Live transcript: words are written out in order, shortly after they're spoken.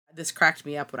This cracked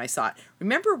me up when I saw it.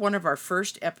 Remember one of our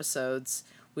first episodes,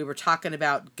 we were talking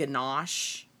about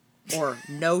ganache or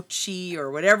nochi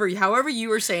or whatever, however you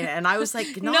were saying it. And I was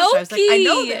like, ganache. I was like, I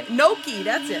know that. Gnocchi,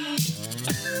 that's it.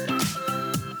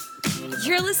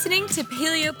 You're listening to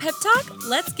Paleo Pep Talk.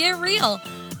 Let's get real.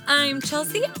 I'm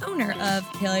Chelsea, owner of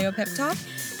Paleo Pep Talk,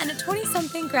 and a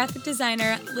 20-something graphic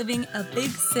designer living a big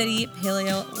city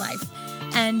paleo life.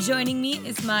 And joining me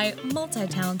is my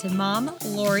multi-talented mom,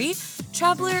 Lori,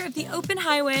 traveler of the open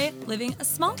highway, living a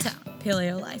small-town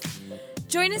paleo life.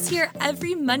 Join us here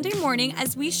every Monday morning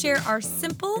as we share our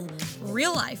simple,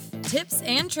 real-life tips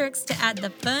and tricks to add the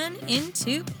fun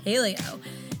into paleo.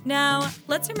 Now,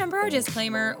 let's remember our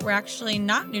disclaimer. We're actually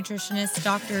not nutritionists,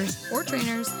 doctors, or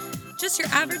trainers, just your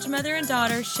average mother and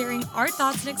daughter sharing our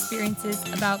thoughts and experiences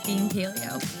about being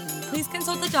paleo. Please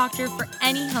consult the doctor for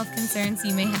any health concerns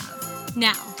you may have.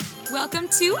 Now, welcome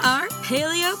to our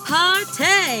Paleo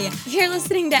Party. You're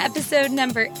listening to episode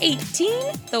number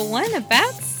 18, the one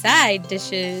about side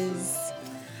dishes.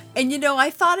 And you know, I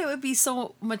thought it would be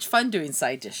so much fun doing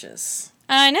side dishes.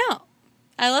 I know.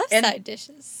 I love side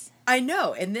dishes. I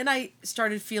know. And then I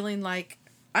started feeling like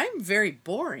I'm very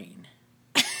boring.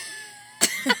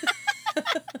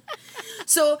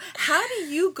 So how do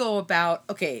you go about,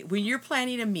 okay, when you're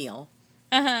planning a meal,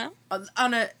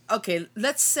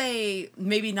 let's say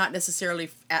maybe not necessarily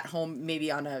at home, maybe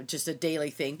on just a daily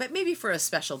thing, but maybe for a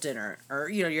special dinner or,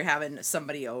 you know, you're having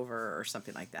somebody over or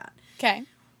something like that. Okay.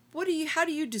 How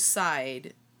do you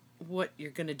decide what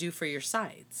you're going to do for your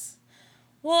sides?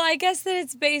 Well, I guess that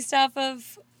it's based off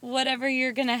of whatever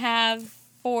you're going to have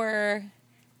for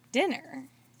dinner.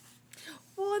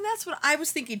 Well, and that's what I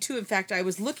was thinking, too. In fact, I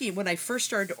was looking, when I first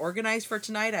started to organize for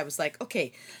tonight, I was like,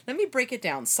 okay, let me break it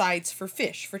down. Sides for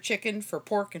fish, for chicken, for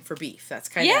pork, and for beef. That's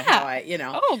kind of how I, you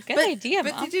know. Oh, good idea,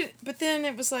 Mom. But then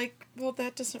it was like, well,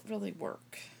 that doesn't really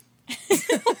work. Why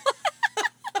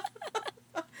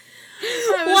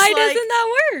doesn't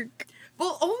that work?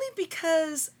 Well, only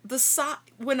because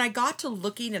when I got to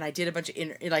looking, and I did a bunch of,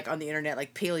 on the internet,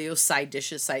 like paleo side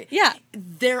dishes,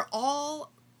 they're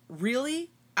all really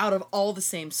out of all the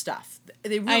same stuff.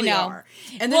 They really are.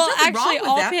 And there's nothing wrong with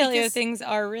all that paleo things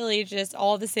are really just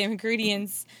all the same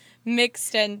ingredients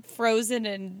mixed and frozen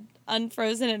and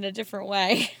unfrozen in a different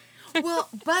way. Well,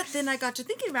 but then I got to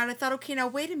thinking about it. I thought, okay, now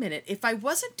wait a minute. If I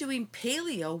wasn't doing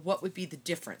paleo, what would be the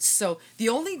difference? So the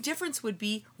only difference would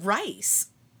be rice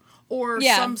or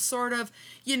some sort of,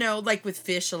 you know, like with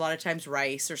fish, a lot of times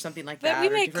rice or something like that. But we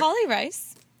make cauli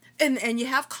rice. And you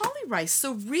have cauli rice.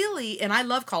 So really, and I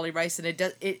love cauli rice, and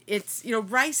it's you know,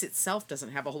 rice itself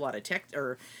doesn't have a whole lot of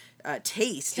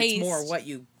taste. It's more what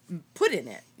you put in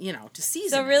it, you know, to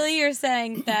season. So really, you're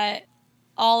saying that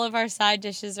all of our side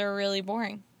dishes are really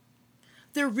boring.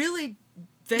 They're really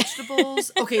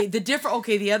vegetables.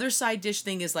 The other side dish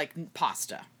thing is like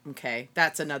pasta. Okay,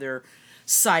 that's another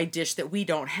side dish that we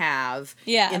don't have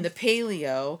in the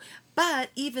paleo. But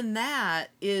even that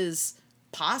is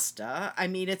pasta. I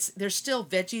mean, there's still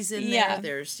veggies in there.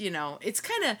 There's, you know, it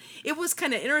was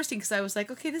kind of interesting because I was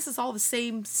like, okay, this is all the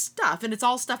same stuff, and it's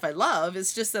all stuff I love.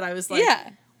 It's just that I was like,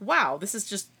 wow, this is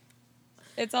just,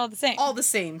 it's all the same. All the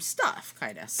same stuff,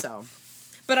 kind of. So,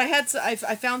 but I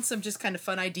found some just kind of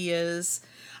fun ideas.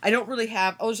 I don't really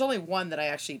have, there's only one that I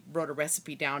actually wrote a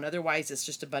recipe down. Otherwise, it's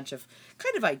just a bunch of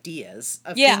kind of ideas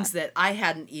of things that I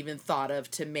hadn't even thought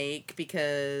of to make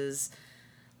because,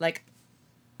 like,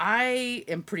 I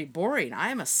am pretty boring. I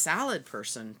am a salad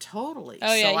person, totally.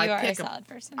 Oh, yeah, you are a salad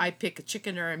person. I pick a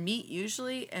chicken or a meat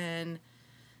usually and,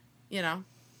 you know,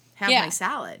 have my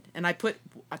salad. And I put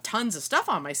tons of stuff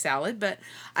on my salad, but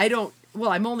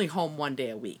I'm only home one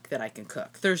day a week that I can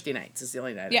cook. Thursday nights is the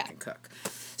only night I can cook.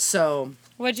 So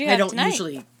what'd you have I don't tonight?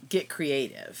 Usually get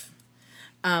creative.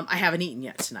 I haven't eaten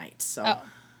yet tonight, so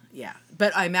yeah.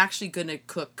 But I'm actually gonna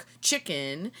cook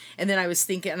chicken, and then I was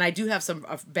thinking, and I do have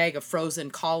a bag of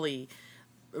frozen cauli.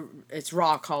 It's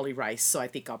raw cauli rice, so I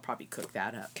think I'll probably cook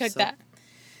that up. That.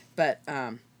 But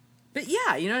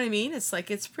yeah, you know what I mean. It's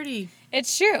like it's pretty.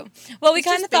 It's true. Well, we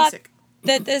kind of thought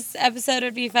that this episode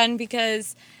would be fun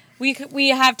because we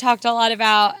have talked a lot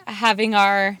about having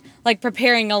our, like,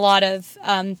 preparing a lot of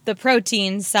the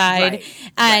protein side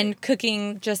and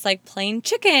cooking just like plain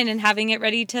chicken and having it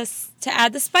ready to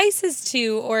add the spices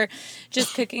to, or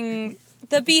just cooking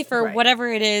the beef or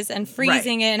whatever it is and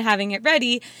freezing it and having it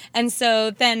ready. And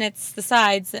so then it's the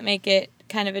sides that make it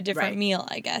kind of a different meal,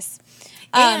 I guess.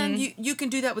 And you can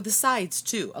do that with the sides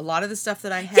too. A lot of the stuff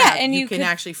that I have, and you can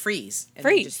actually freeze. And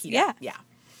just heat it. Yeah.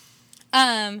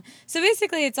 So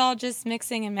basically it's all just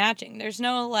mixing and matching. There's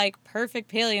no like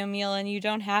perfect paleo meal, and you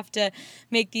don't have to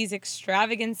make these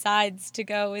extravagant sides to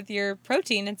go with your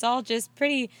protein. It's all just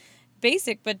pretty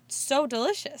basic, but so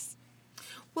delicious.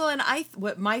 Well, and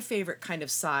what my favorite kind of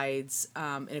sides,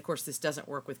 and of course this doesn't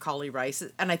work with cauli rice,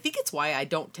 and I think it's why I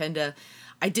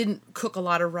didn't cook a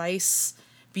lot of rice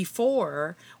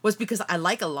before, was because I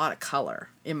like a lot of color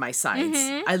in my sides.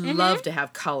 I love to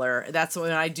have color. That's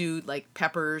when I do like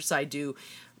peppers. I do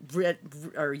red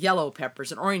or yellow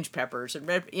peppers and orange peppers and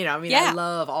red. I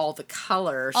love all the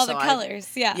color. All the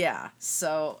colors, yeah. Yeah.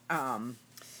 So,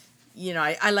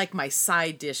 I like my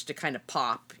side dish to kind of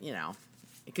pop.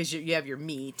 Because you have your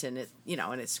meat and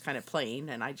and it's kind of plain,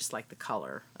 and I just like the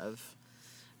color of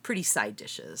pretty side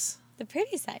dishes. The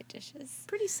pretty side dishes.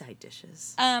 Pretty side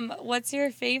dishes. What's your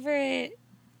favorite?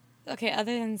 Okay,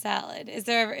 other than salad, is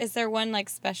there one like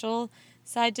special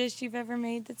side dish you've ever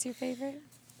made that's your favorite?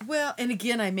 Well, and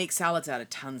again, I make salads out of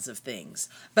tons of things,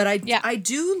 but I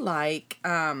do like.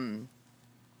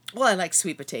 I like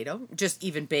sweet potato, just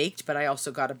even baked, but I also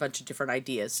got a bunch of different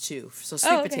ideas too. So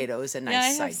sweet potato is a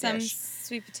nice side dish. I have some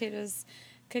sweet potatoes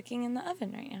cooking in the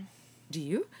oven right now. Do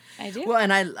you? I do. Well,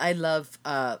 and I love,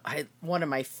 one of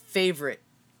my favorite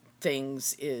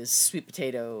things is sweet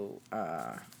potato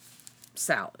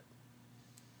salad.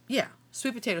 Yeah,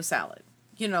 sweet potato salad.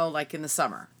 Like in the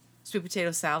summer. Sweet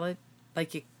potato salad,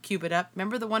 like you cube it up.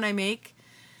 Remember the one I make?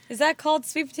 Is that called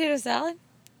sweet potato salad?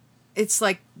 It's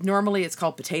like, normally it's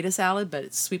called potato salad, but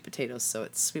it's sweet potatoes, so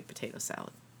it's sweet potato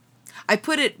salad.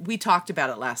 We talked about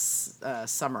it last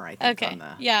summer, I think. Okay,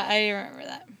 yeah, I remember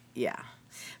that. Yeah.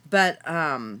 But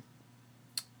and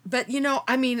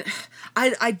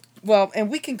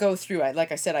we can go through.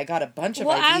 Like I said, I got a bunch of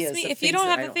ideas. Ask me if you don't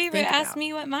have a favorite. Ask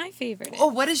me what my favorite is. Oh,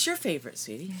 what is your favorite,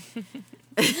 sweetie?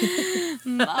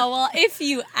 Well, if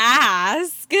you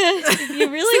ask,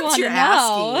 you really want to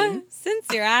know. Since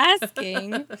you're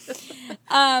asking,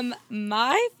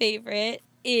 my favorite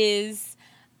is,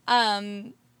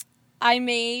 I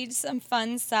made some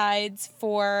fun sides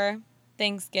for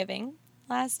Thanksgiving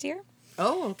last year.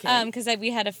 Oh, okay. Because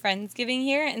we had a Friendsgiving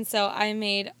here, and so I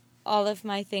made all of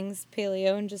my things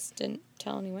paleo and just didn't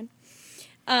tell anyone.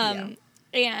 And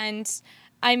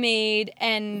I made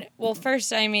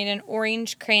first I made an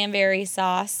orange cranberry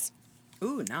sauce.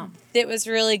 Ooh, no. It was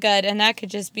really good, and that could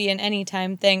just be an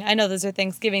anytime thing. I know those are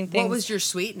Thanksgiving things. What was your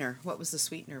sweetener? What was the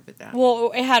sweetener with that?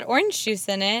 Well, it had orange juice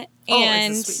in it.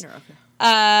 And, it's a sweetener,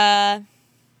 okay.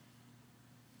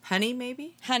 Honey,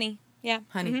 maybe? Honey, yeah.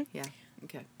 Honey, yeah,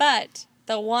 okay. But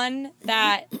the one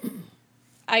that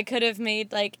I could have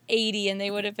made like 80 and they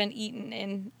would have been eaten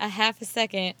in a half a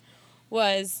second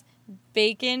was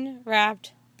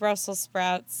bacon-wrapped Brussels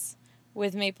sprouts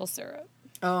with maple syrup.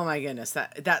 Oh my goodness,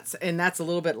 that's a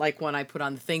little bit like one I put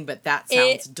on the thing, but that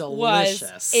sounds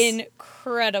delicious. It was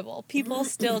incredible. People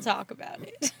still talk about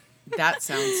it. That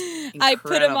sounds incredible. I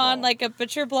put them on like a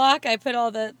butcher block. I put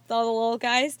all the little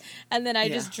guys, and then I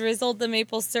just drizzled the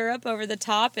maple syrup over the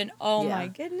top, and my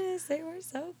goodness, they were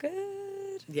so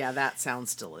good. Yeah, that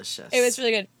sounds delicious. It was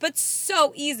really good, but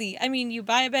so easy. I mean, you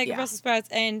buy a bag of Brussels sprouts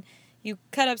and you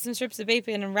cut up some strips of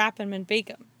bacon and wrap them and bake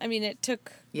them. I mean, it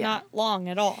took not long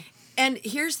at all. And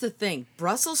here's the thing.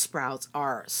 Brussels sprouts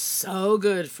are so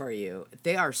good for you.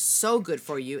 They are so good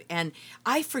for you. And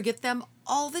I forget them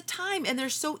all the time. And they're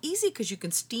so easy because you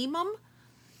can steam them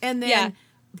and then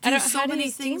do so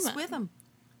many things with them.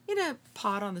 In a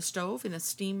pot on the stove, in a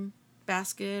steam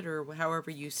basket, or however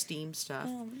you steam stuff.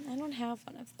 I don't have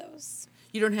one of those.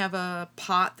 You don't have a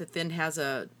pot that then has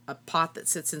a pot that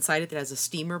sits inside it that has a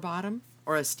steamer bottom?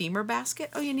 Or a steamer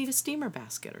basket? Oh, you need a steamer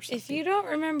basket or something. If you don't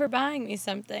remember buying me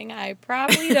something, I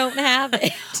probably don't have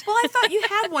it. Well, I thought you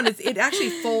had one. It actually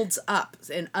folds up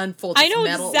and unfolds. I know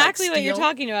metal, exactly what you're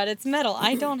talking about. It's metal.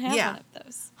 I don't have one of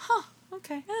those. Huh.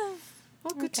 Okay. Oh,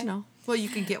 well, good to know. Well, you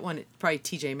can get one at probably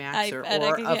TJ Maxx I bet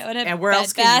I could get one at and where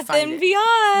else can you find Bath &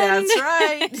 Beyond. That's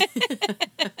right.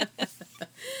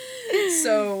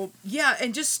 So, yeah,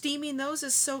 and just steaming those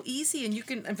is so easy. And you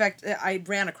can, in fact, I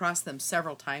ran across them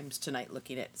several times tonight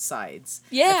looking at sides.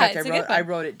 Yeah, in fact, it's a good one. I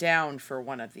wrote it down for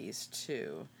one of these,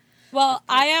 too. Well,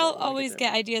 I always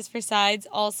get ideas for sides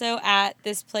also at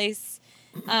this place.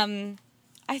 I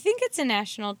think it's a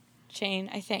national chain,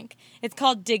 I think. It's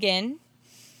called Dig In.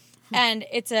 And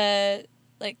it's a,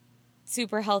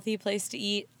 super healthy place to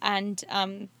eat. And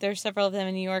there's several of them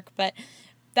in New York, but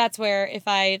that's where if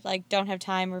I don't have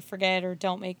time or forget or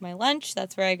don't make my lunch,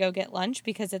 that's where I go get lunch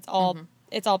because it's all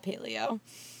paleo.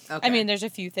 Okay. I mean, there's a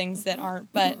few things that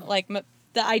aren't, but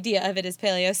the idea of it is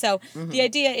paleo. So the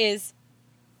idea is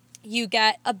you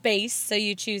get a base, so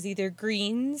you choose either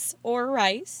greens or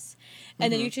rice,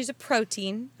 and then you choose a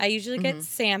protein. I usually get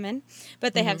salmon,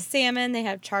 but they have salmon, they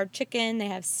have charred chicken, they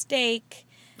have steak,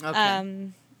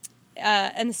 and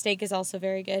the steak is also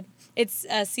very good. It's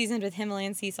seasoned with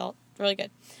Himalayan sea salt, really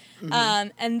good.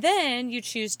 And then you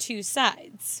choose 2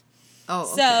 sides. Oh,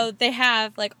 okay. So they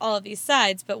have like all of these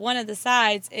sides, but one of the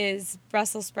sides is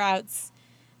Brussels sprouts.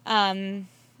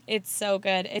 It's so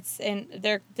good.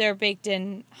 They're baked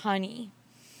in honey.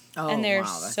 Oh, and they're wow,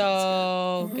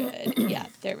 so good. Yeah,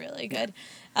 they're really good.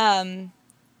 And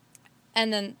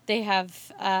then they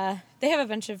have a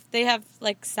bunch of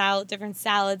like different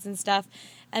salads and stuff,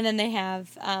 and then they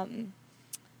have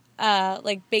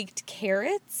like baked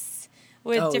carrots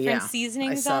with different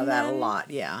seasonings on them. I saw that a lot.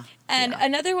 Yeah. And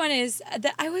another one is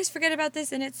that I always forget about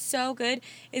this, and it's so good.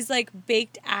 Is like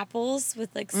baked apples with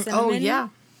like cinnamon. Oh yeah,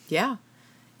 yeah.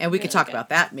 And we could talk about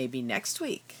that maybe next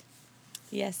week.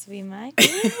 Yes, we might be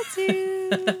able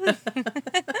to.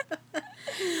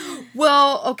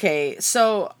 Well, okay,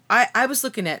 so I was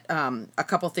looking at a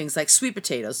couple things like sweet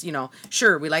potatoes. You know,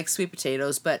 sure, we like sweet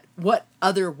potatoes, but what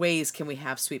other ways can we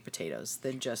have sweet potatoes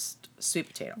than just sweet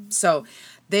potato? So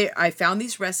I found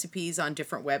these recipes on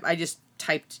different I just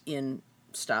typed in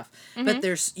stuff, but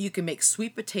you can make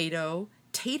sweet potato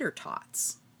tater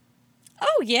tots.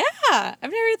 Oh, yeah.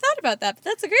 I've never thought about that, but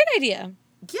that's a great idea.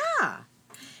 Yeah.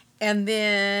 And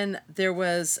then there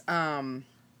was, oh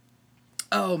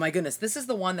my goodness, this is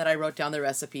the one that I wrote down the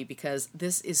recipe because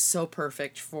this is so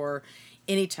perfect for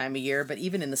any time of year, but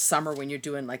even in the summer when you're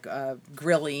doing like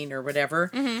grilling or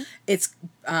whatever. It's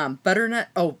butternut.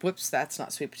 Oh, whoops, that's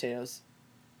not sweet potatoes.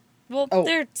 Well,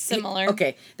 they're similar.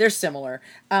 Okay, they're similar.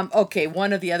 Okay,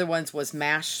 one of the other ones was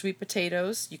mashed sweet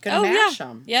potatoes. You can mash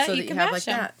them. Yeah, so you that can you have mash like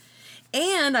them. that.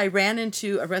 And I ran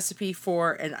into a recipe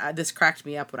for, and this cracked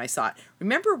me up when I saw it.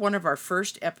 Remember one of our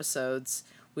first episodes,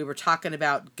 we were talking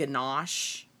about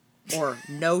ganache or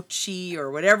gnocchi or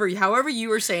whatever, however you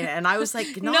were saying it. And I was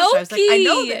like, ganache. I was like, I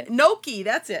know that. Gnocchi,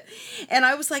 that's it. And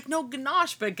I was like, no,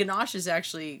 ganache, but ganache is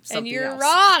actually something else. And you're else.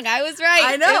 wrong. I was right.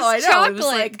 I know. Chocolate. It was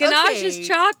like, ganache is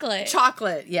chocolate.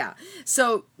 Chocolate, yeah.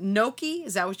 So gnocchi,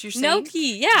 is that what you're saying?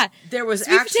 Gnocchi, yeah. There was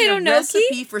sweet actually a gnocchi?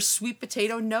 recipe for sweet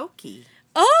potato gnocchi.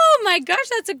 Oh my gosh,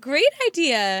 that's a great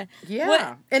idea.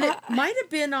 Yeah, and it might have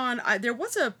been on. There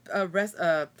was a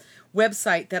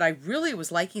website that I really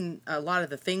was liking a lot of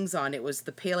the things on. It was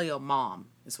the Paleo Mom,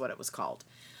 is what it was called.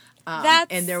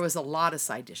 And there was a lot of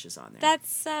side dishes on there.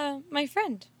 That's my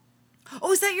friend.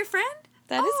 Oh, is that your friend?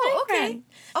 That is my friend.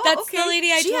 Oh, that's okay. the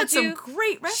lady I told you. She had some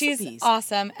great recipes. She's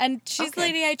awesome, and she's the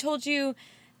lady I told you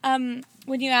when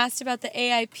you asked about the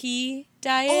AIP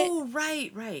diet. Oh,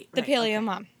 right. The Paleo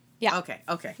Mom. Yeah. Okay.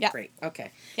 Yeah. Great.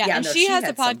 Okay. Yeah, and she has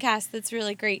a podcast that's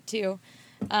really great too.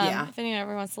 If anyone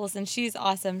ever wants to listen, she's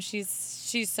awesome. She's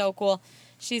so cool.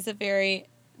 She's a very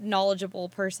knowledgeable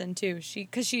person too.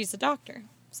 Because she's a doctor.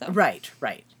 So right.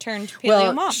 Turned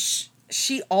Paleo Mom.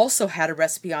 She also had a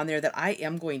recipe on there that I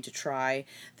am going to try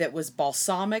that was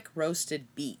balsamic roasted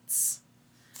beets.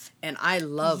 And I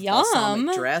love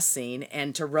balsamic dressing,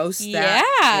 and to roast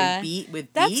that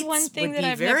with that's beets one thing would that be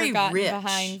I've very never gotten rich.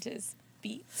 behind is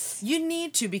beets. You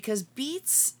need to, because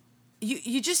beets,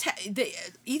 you just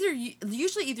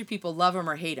usually either people love them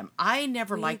or hate them. I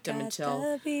never liked them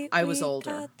until I was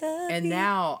older, and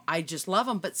now I just love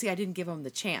them. But see, I didn't give them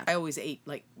the chance. I always ate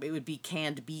like it would be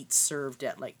canned beets served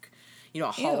at like, a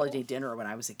holiday dinner when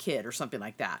I was a kid or something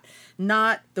like that.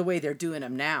 Not the way they're doing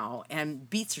them now. And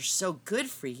beets are so good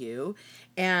for you.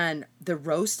 And the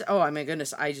roast, oh my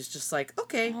goodness, I just like,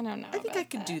 okay, I don't know. I think I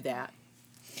could do that.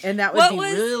 And that would be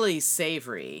really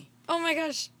savory. Oh my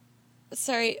gosh.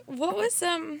 Sorry. What was,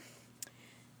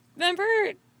 remember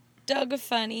Doug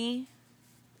Funny,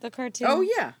 the cartoon? Oh,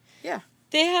 yeah. Yeah.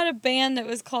 They had a band that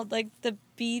was called, like, the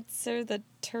Beets or the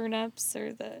Turnips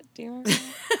or the, do you remember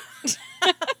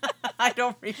that? I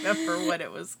don't remember what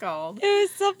it was called. It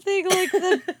was something like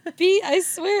the beet. I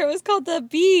swear it was called the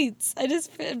Beets. I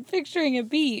just am picturing a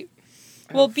beet.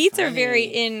 Well, beets are very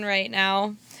in right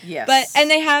now. Yes. And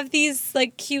they have these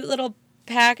like cute little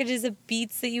packages of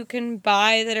beets that you can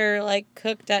buy that are like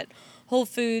cooked at Whole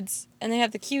Foods, and they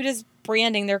have the cutest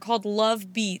branding. They're called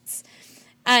Love Beets.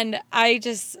 And I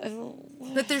just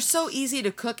but they're so easy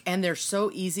to cook, and they're so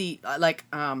easy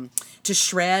to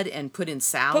shred and put in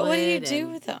salad. But what do you do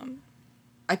with them?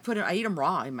 I eat them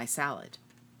raw in my salad.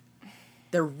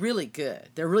 They're really good.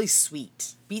 They're really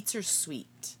sweet. Beets are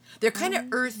sweet. They're kind of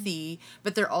earthy,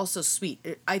 but they're also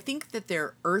sweet. I think that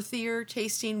they're earthier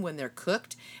tasting when they're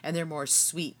cooked, and they're more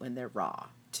sweet when they're raw,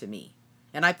 to me.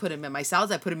 And I put them in my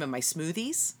salads. I put them in my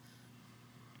smoothies.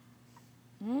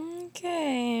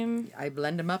 Okay. I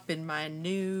blend them up in my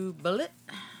new bullet.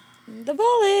 The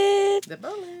bullet. The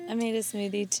bullet. I made a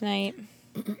smoothie tonight.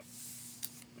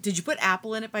 Did you put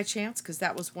apple in it by chance? Because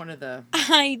that was one of the...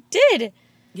 I did.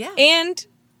 Yeah. And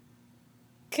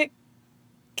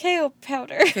cacao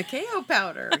powder. Cacao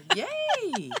powder.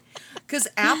 Yay. Because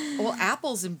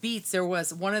apples and beets, there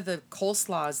was one of the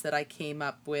coleslaws that I came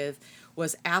up with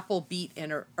was apple, beet,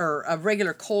 and or a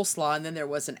regular coleslaw, and then there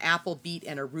was an apple, beet,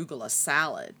 and arugula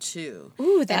salad, too.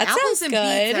 Ooh, that sounds apples and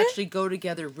good. beets actually go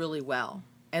together really well.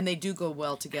 And they do go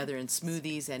well together in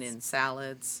smoothies and in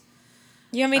salads.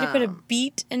 You want me to put a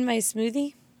beet in my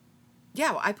smoothie?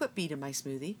 Yeah, well, I put beet in my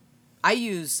smoothie. I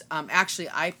use,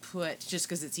 I put, just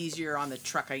because it's easier on the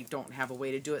truck, I don't have a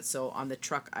way to do it, so on the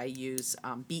truck I use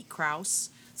beet kraus.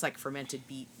 It's like fermented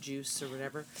beet juice or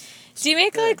whatever. Do you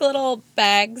make like little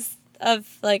bags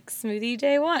of like smoothie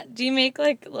day? What? Do you make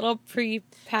like little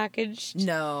pre-packaged?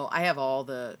 No, I have all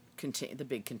the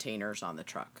big containers on the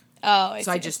truck. Oh,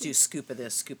 I just do scoop of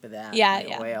this, scoop of that.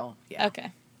 Yeah. Oil. Yeah.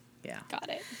 Okay. Yeah. Got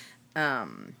it.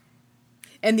 And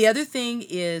the other thing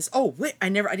is, I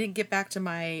didn't get back to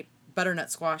my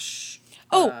butternut squash.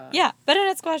 Yeah,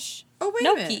 butternut squash. Oh, wait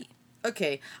gnocchi. a minute.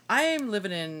 Okay, I'm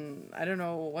living in, I don't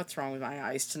know what's wrong with my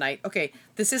eyes tonight. Okay,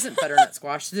 this isn't butternut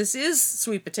squash. This is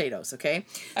sweet potatoes, okay?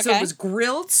 So it was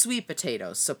grilled sweet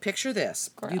potatoes. So picture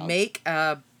this. Grilled. You make,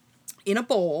 in a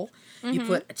bowl, you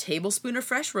put a tablespoon of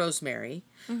fresh rosemary,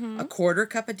 a quarter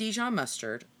cup of Dijon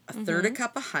mustard, a third a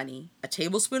cup of honey, a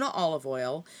tablespoon of olive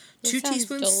oil, 2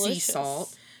 teaspoons sea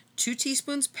salt, 2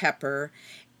 teaspoons pepper,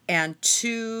 and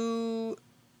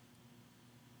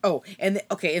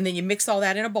and then you mix all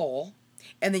that in a bowl,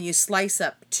 and then you slice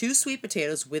up 2 sweet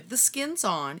potatoes with the skins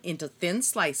on into thin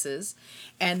slices,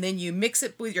 and then you mix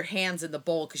it with your hands in the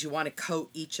bowl because you want to coat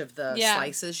each of the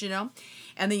slices,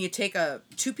 and then you take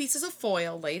 2 pieces of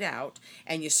foil laid out,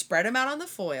 and you spread them out on the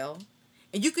foil.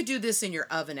 And you could do this in your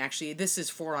oven, actually. This is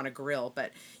for on a grill,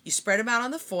 but you spread them out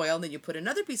on the foil, and then you put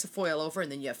another piece of foil over,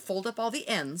 and then you fold up all the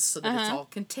ends so that it's all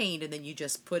contained, and then you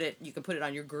just you can put it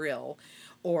on your grill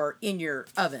or in your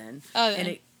oven.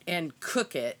 And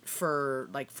cook it for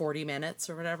like 40 minutes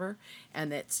or whatever,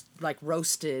 and it's like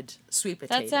roasted sweet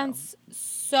potato. That sounds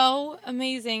so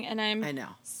amazing, and I know.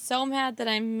 So mad that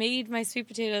I made my sweet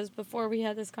potatoes before we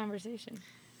had this conversation.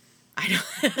 I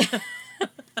know.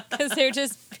 Because they're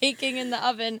just baking in the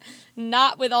oven,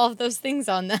 not with all of those things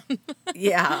on them.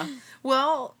 Yeah.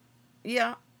 Well,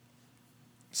 yeah.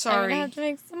 Sorry. I'm going to have to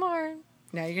make some more.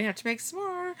 Now you're going to have to make some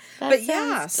more. That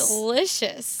sounds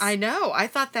delicious. I know. I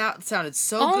thought that sounded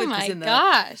so good. Oh my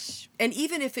gosh. And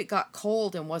even if it got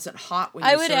cold and wasn't hot when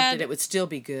you served it would still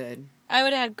be good. I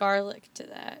would add garlic to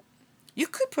that. You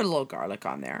could put a little garlic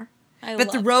on there.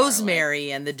 But the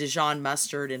rosemary and the Dijon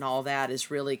mustard and all that is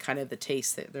really kind of the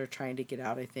taste that they're trying to get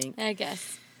out, I think. I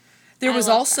guess. There was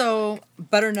also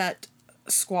butternut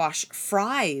squash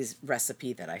fries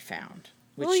recipe that I found.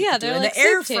 Which they're in like the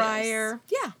air sweet fryer.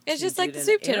 Yeah. It's just like the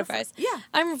sweet potato fries. Yeah.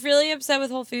 I'm really upset with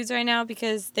Whole Foods right now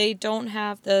because they don't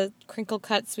have the crinkle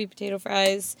cut sweet potato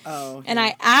fries. Oh. And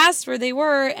I asked where they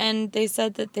were, and they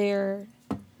said that they're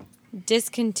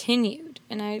discontinued.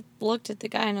 And I looked at the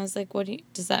guy and I was like,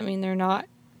 does that mean they're not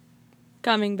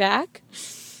coming back?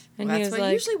 And well, he was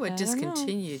that's usually what I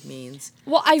discontinued means.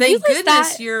 Well, I Thank realized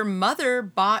goodness your mother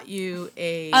bought you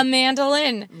a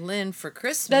mandolin for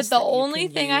Christmas. That's the only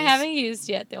thing I haven't used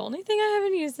yet. The only thing I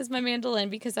haven't used is my mandolin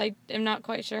because I am not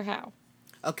quite sure how.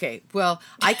 Okay, well,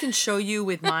 I can show you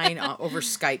with mine over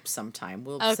Skype sometime.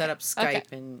 We'll set up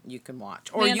Skype and you can watch.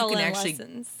 Or mandolin you can actually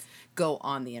lessons. Go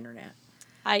on the internet.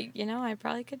 I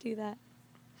probably could do that.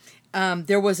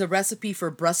 There was a recipe for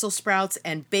Brussels sprouts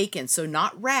and bacon, so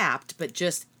not wrapped, but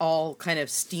just all kind of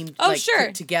steamed,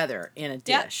 put together in a dish.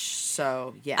 Yep.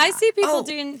 So, yeah. I see people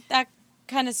doing that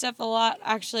kind of stuff a lot,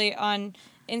 actually, on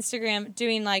Instagram,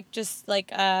 doing,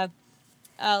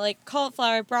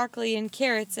 cauliflower, broccoli, and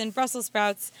carrots, and Brussels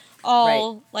sprouts,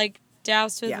 all,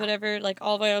 doused with whatever,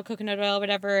 olive oil, coconut oil,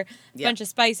 whatever, bunch of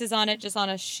spices on it, just on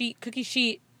a cookie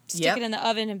sheet, stick it in the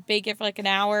oven, and bake it for, an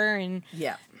hour, and...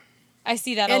 Yeah. I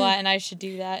see that a lot, and I should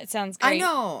do that. It sounds great. I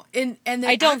know. And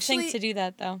I don't think to do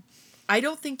that, though. I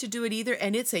don't think to do it either,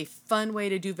 and it's a fun way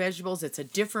to do vegetables. It's a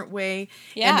different way.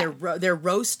 Yeah. And they're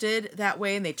roasted that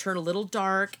way, and they turn a little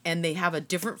dark, and they have a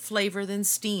different flavor than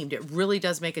steamed. It really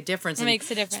does make a difference. It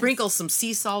makes a difference. Sprinkle some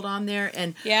sea salt on there.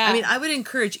 And I would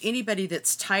encourage anybody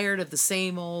that's tired of the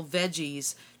same old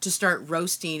veggies to start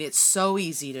roasting. It's so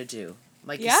easy to do.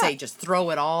 Like you say, just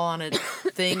throw it all on a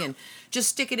thing and just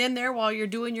stick it in there while you're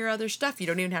doing your other stuff. You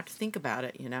don't even have to think about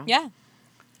it, Yeah.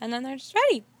 And then they're just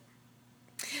ready.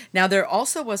 Now, there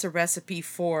also was a recipe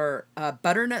for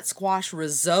butternut squash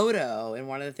risotto, and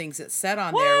one of the things it said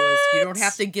on there was you don't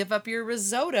have to give up your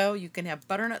risotto. You can have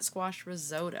butternut squash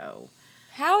risotto.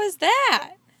 How is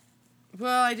that?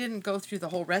 Well, I didn't go through the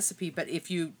whole recipe, but if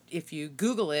you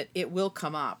Google it, it will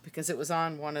come up because it was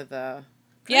on one of the...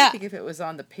 I think if it was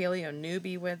on the Paleo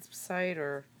Newbie website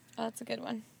or... Oh, that's a good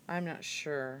one. I'm not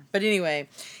sure. But anyway,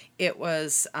 it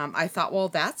was... I thought, well,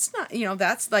 that's not...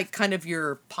 that's like kind of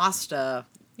your pasta...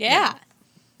 Yeah.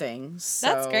 Things. So.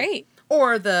 That's great.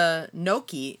 Or the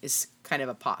gnocchi is kind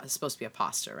of supposed to be a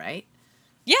pasta, right?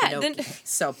 Yeah. Then,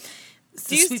 so...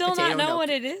 Do you still not know what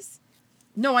it is?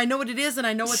 No, I know what it is, and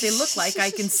I know what they look like.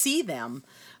 I can see them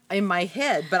in my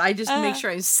head, but I just make sure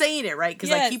I'm saying it right,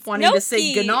 because I keep wanting to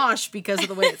say ganache because of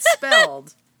the way it's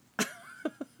spelled.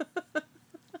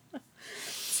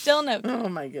 Still no. Oh,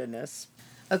 my goodness.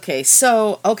 Okay,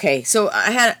 so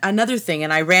I had another thing,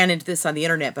 and I ran into this on the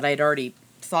internet, but I had already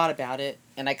thought about it,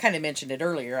 and I kind of mentioned it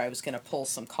earlier. I was going to pull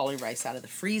some cauli rice out of the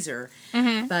freezer,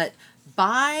 but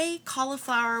buy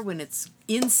cauliflower when it's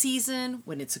in season,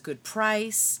 when it's a good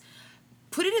price.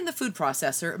 Put it in the food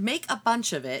processor, make a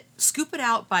bunch of it, scoop it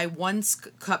out by 1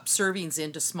 cup servings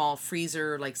into small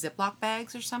freezer, like Ziploc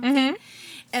bags or something,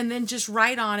 and then just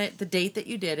write on it the date that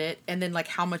you did it, and then like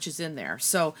how much is in there.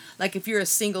 So like if you're a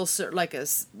single, like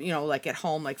like at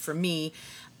home, like for me,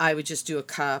 I would just do a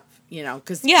cup,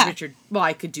 because Richard, well,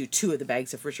 I could do 2 of the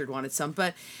bags if Richard wanted some,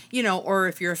 but, or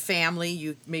if you're a family,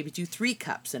 you maybe do 3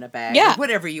 cups in a bag, or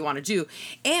whatever you want to do.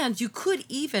 And you could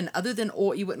even, other than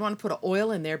oil, you wouldn't want to put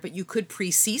oil in there, but you could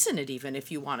pre-season it even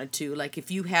if you wanted to. Like if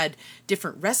you had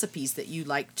different recipes that you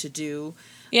like to do,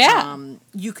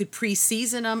 you could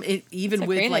pre-season them, even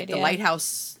with like the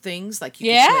Lighthouse things, like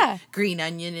you could put green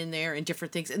onion in there and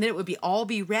different things, and then it would all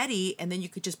be ready, and then you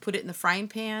could just put it in the frying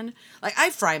pan. Like I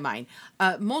fry mine.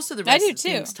 Most of the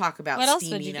things talk about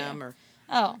steaming them, or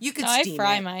you could steam I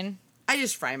fry it. mine. I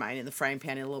just fry mine in the frying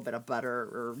pan in a little bit of butter,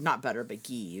 or not butter, but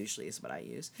ghee usually is what I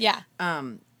use. Yeah.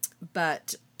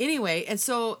 But anyway, and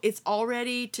so it's all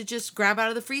ready to just grab out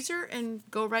of the freezer and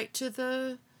go right to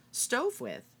the stove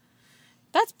with.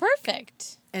 That's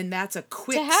perfect. And that's a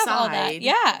quick to have side. All that.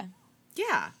 Yeah.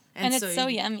 Yeah. And it's so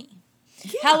yummy.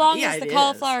 Yeah, how long is the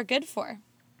cauliflower good for?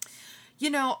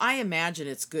 I imagine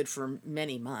it's good for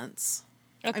many months.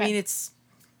 Okay. I mean, it's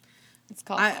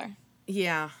cauliflower.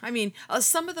 I mean,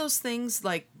 some of those things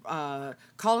like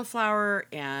cauliflower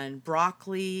and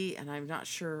broccoli, and I'm not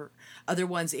sure other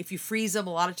ones, if you freeze them,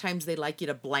 a lot of times they like you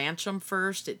to blanch them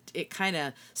first. It kind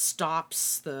of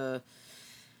stops the...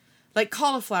 Like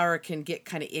cauliflower can get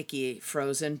kind of icky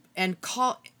frozen, and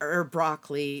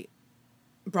broccoli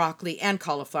and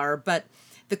cauliflower. But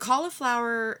the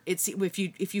cauliflower, it's if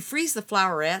you freeze the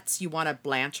flowerets, you want to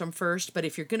blanch them first. But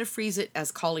if you're going to freeze it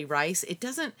as cauli rice, it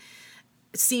doesn't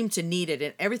seem to need it.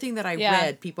 And everything that I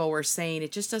read, people were saying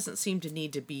it just doesn't seem to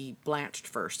need to be blanched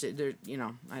first. I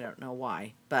don't know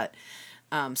why, but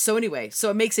so anyway, so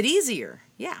it makes it easier.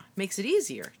 Yeah, makes it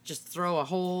easier. Just throw a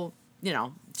whole,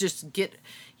 just get.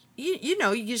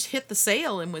 You just hit the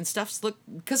sale, and when stuff's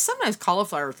because sometimes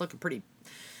cauliflower is looking pretty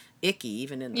icky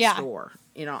even in the store.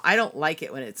 I don't like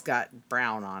it when it's got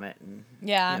brown on it, and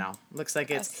looks like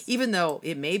it's, even though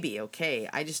it may be okay,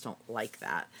 I just don't like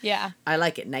that. Yeah. I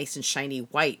like it nice and shiny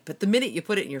white, but the minute you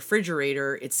put it in your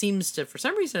refrigerator, it seems to, for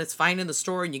some reason, it's fine in the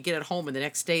store, and you get it home, and the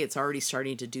next day it's already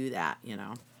starting to do that.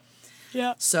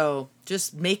 Yeah. So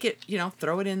just make it,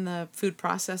 throw it in the food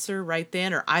processor right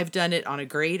then, or I've done it on a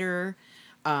grater.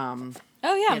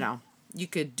 You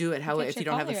could do it if you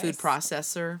don't have a food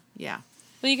processor. Yeah.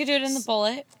 Well, you could do it in the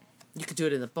bullet. You could do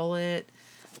it in the bullet.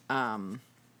 My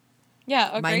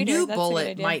new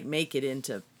bullet might make it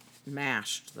into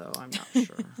mashed, though. I'm not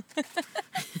sure.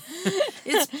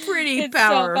 It's pretty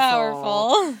powerful. So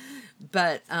powerful.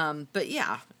 But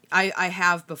yeah, I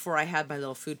have, before I had my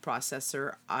little food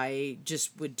processor, I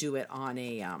just would do it on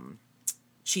a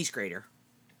cheese grater.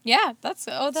 Yeah, that's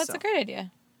a great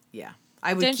idea. Yeah.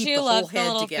 I would keep the whole head together. Don't you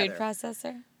love the little food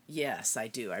processor? Yes, I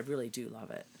do. I really do love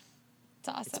it. It's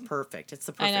awesome. It's perfect. It's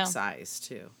the perfect size,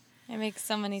 too. It makes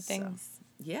so many things.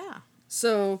 Yeah.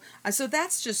 So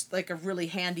that's just like a really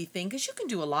handy thing, because you can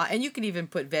do a lot, and you can even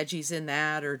put veggies in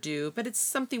that but it's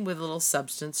something with a little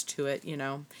substance to it, Yeah,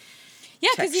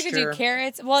 because you could do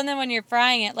carrots. Well, and then when you're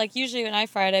frying it, like usually when I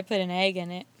fry it, I put an egg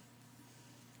in it.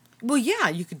 Well, yeah,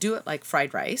 you could do it like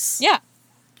fried rice. Yeah.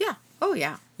 Yeah. Oh,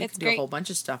 yeah. You can do a whole bunch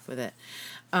of stuff with it.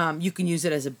 You can use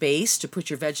it as a base to put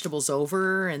your vegetables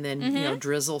over, and then,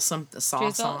 drizzle some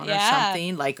sauce on or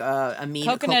something, like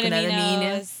coconut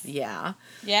aminos. Yeah.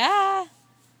 Yeah.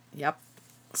 Yep.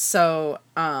 So,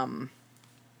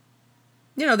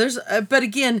 there's, but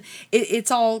again,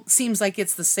 it's all seems like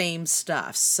it's the same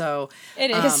stuff. So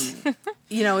it is.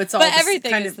 It's all. But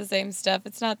everything is the same stuff.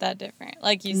 It's not that different,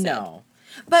 like you said. No,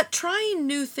 but trying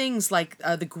new things like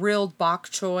the grilled bok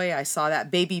choy. I saw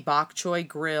that baby bok choy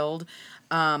grilled.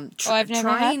 I've never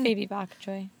had baby bok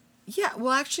choy. Yeah,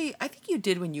 well, actually, I think you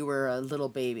did when you were a little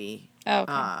baby. Oh,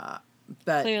 okay.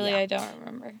 But clearly, I don't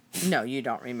remember. No, you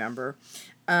don't remember.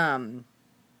 At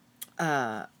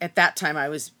that time, I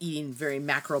was eating very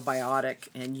macrobiotic,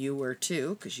 and you were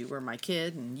too, because you were my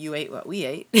kid, and you ate what we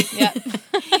ate. Yeah.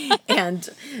 And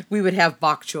we would have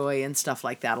bok choy and stuff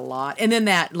like that a lot. And then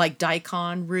that, like,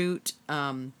 daikon root.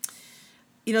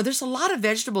 There's a lot of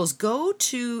vegetables. Go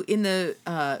to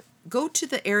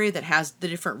the area that has the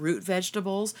different root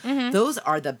vegetables. Mm-hmm. Those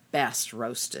are the best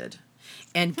roasted.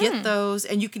 And get those,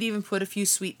 and you could even put a few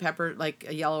sweet pepper, like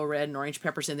a yellow, red, and orange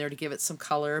peppers in there to give it some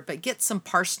color. But get some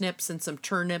parsnips and some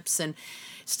turnips and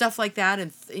stuff like that,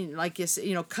 and like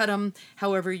cut them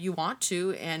however you want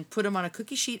to, and put them on a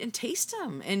cookie sheet and taste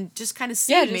them, and just kind of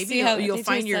see. Yeah, maybe you'll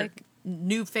find your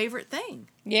new favorite thing.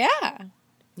 Yeah,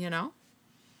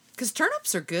 because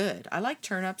turnips are good. I like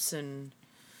turnips, and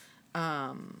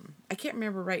I can't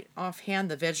remember right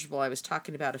offhand the vegetable I was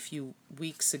talking about a few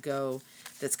weeks ago.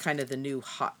 That's kind of the new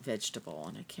hot vegetable,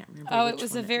 and I can't remember. Oh, it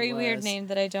was a very weird name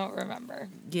that I don't remember.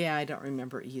 Yeah, I don't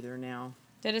remember either now.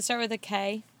 Did it start with a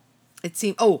K? It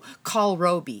seemed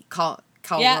kohlrabi,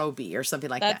 kohlrabi or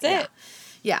something like that. That's it.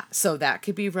 Yeah, so that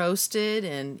could be roasted,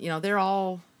 and they're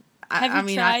all. Have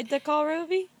you tried the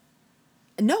kohlrabi?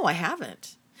 No, I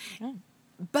haven't. Oh.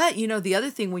 But, the other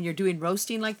thing when you're doing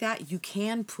roasting like that, you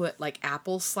can put, like,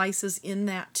 apple slices in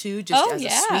that, too, just as a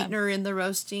sweetener in the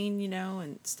roasting,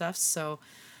 and stuff. So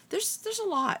there's a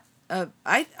lot.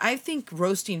 I think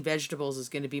roasting vegetables is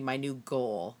going to be my new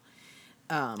goal.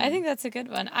 I think that's a good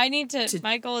one.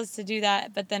 My goal is to do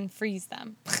that, but then freeze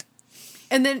them.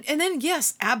 And then,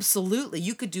 yes, absolutely.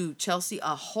 You could do, Chelsea,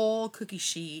 a whole cookie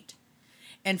sheet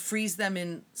and freeze them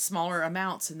in smaller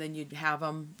amounts, and then you'd have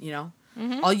them,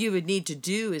 Mm-hmm. All you would need to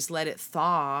do is let it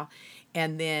thaw,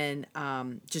 and then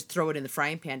just throw it in the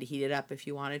frying pan to heat it up if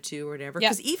you wanted to or whatever.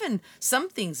 Because even some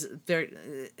things,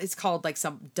 it's called like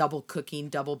some double cooking,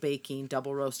 double baking,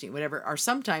 double roasting, whatever, are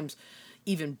sometimes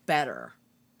even better.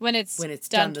 When it's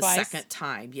done twice. The second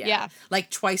time. Yeah. Like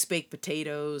twice baked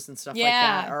potatoes and stuff like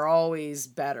that are always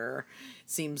better. It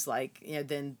seems like,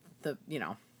 than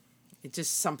it's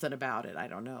just something about it. I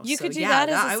don't know. You could do that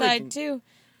as a side too.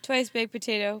 Twice baked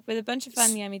potato with a bunch of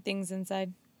fun, yummy things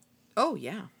inside. Oh,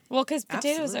 yeah. Well, because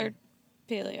potatoes are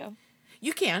paleo.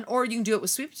 You can, or you can do it with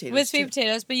sweet potatoes. With sweet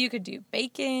potatoes, but you could do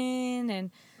bacon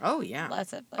and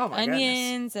lots of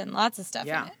onions and lots of stuff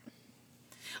in it.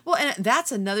 Well, and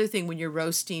that's another thing when you're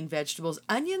roasting vegetables.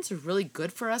 Onions are really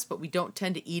good for us, but we don't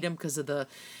tend to eat them because of the,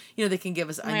 they can give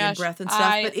us onion breath and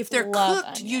stuff. But if they're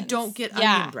cooked, you don't get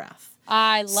onion breath.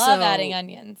 I love adding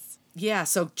onions. Yeah,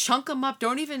 so chunk them up.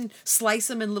 Don't even slice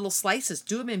them in little slices.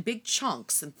 Do them in big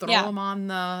chunks and throw them on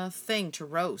the thing to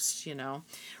roast,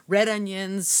 Red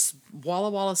onions, Walla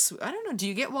Walla sweet. I don't know. Do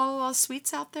you get Walla Walla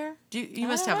sweets out there? You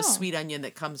must have a sweet onion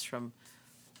that comes from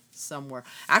somewhere.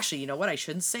 Actually, you know what? I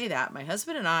shouldn't say that. My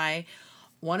husband and I,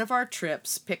 one of our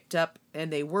trips picked up,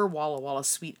 and they were Walla Walla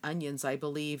sweet onions, I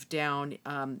believe, down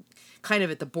kind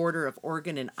of at the border of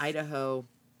Oregon and Idaho.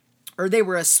 Or they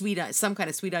were some kind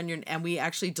of sweet onion, and we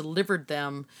actually delivered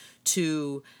them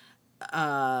to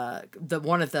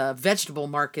one of the vegetable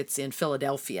markets in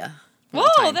Philadelphia.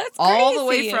 Whoa, that's crazy! All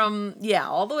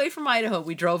the way from Idaho,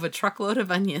 we drove a truckload of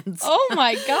onions. Oh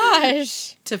my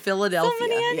gosh! To Philadelphia. So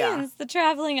many onions. The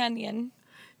traveling onion.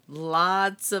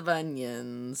 Lots of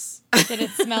onions. Did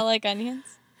it smell like onions?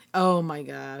 Oh my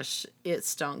gosh, it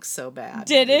stunk so bad.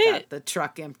 Did it? We got the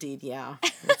truck emptied, yeah.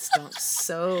 It stunk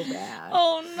so bad.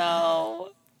 Oh no.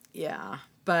 Yeah,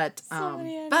 but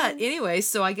anyway,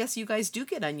 so I guess you guys do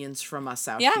get onions from us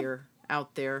out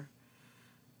there.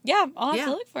 Yeah, I'll have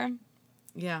to look for them.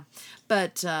 Yeah,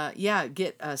 but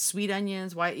get sweet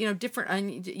onions, white, different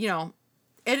onions,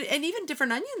 and even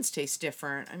different onions taste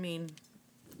different. I mean,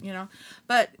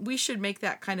 but we should make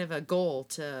that kind of a goal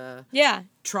to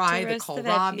try the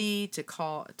kohlrabi,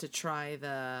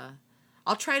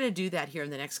 I'll try to do that here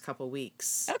in the next couple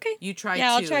weeks. Okay. You try too,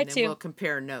 I'll try and then too. We'll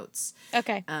compare notes.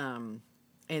 Okay. And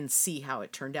see how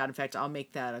it turned out. In fact, I'll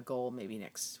make that a goal maybe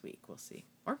next week. We'll see.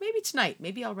 Or maybe tonight.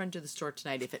 Maybe I'll run to the store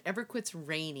tonight. If it ever quits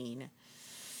raining.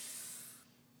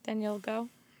 Then you'll go?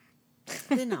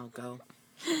 Then I'll go.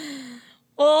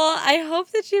 Well, I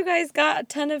hope that you guys got a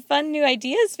ton of fun new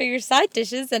ideas for your side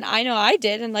dishes, and I know I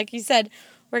did. And like you said,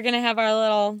 we're going to have our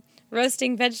little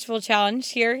roasting vegetable challenge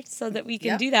here so that we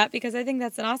can do that, because I think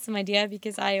that's an awesome idea,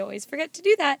 because I always forget to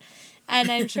do that.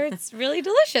 And I'm sure it's really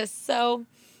delicious. So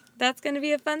that's going to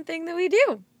be a fun thing that we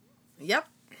do. Yep.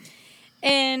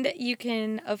 And you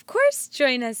can, of course,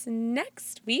 join us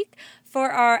next week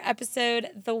for our episode,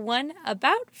 the one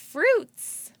about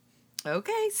fruits.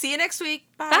 Okay. See you next week.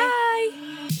 Bye. Bye.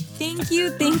 Thank you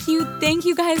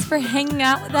guys for hanging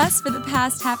out with us for the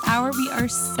past half hour. We are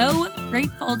so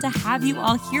grateful to have you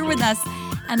all here with us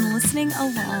and listening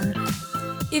along.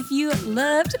 If you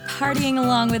loved partying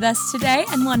along with us today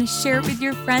and want to share it with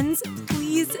your friends,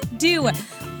 please do.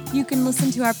 You can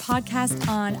listen to our podcast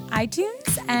on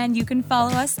iTunes, and you can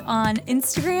follow us on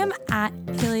Instagram at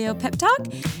Paleo Pep Talk,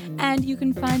 and you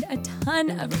can find a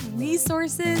ton of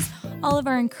resources, all of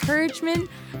our encouragement,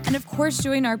 and of course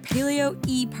join our Paleo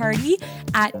e-party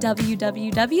at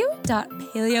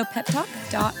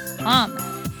www.paleopeptalk.com.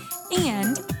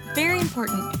 And very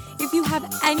important, if you have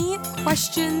any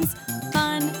questions,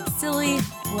 fun, silly,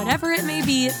 whatever it may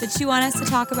be that you want us to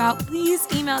talk about, please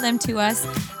email them to us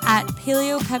at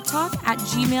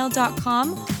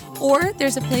paleopeptalk@gmail.com, or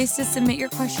there's a place to submit your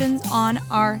questions on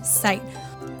our site.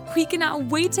 We cannot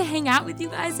wait to hang out with you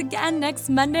guys again next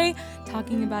Monday,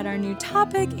 talking about our new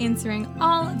topic, answering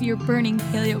all of your burning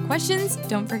paleo questions.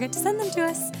 Don't forget to send them to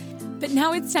us. But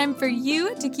now it's time for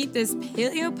you to keep this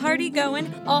paleo party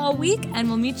going all week, and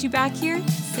we'll meet you back here,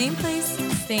 same place,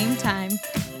 same time.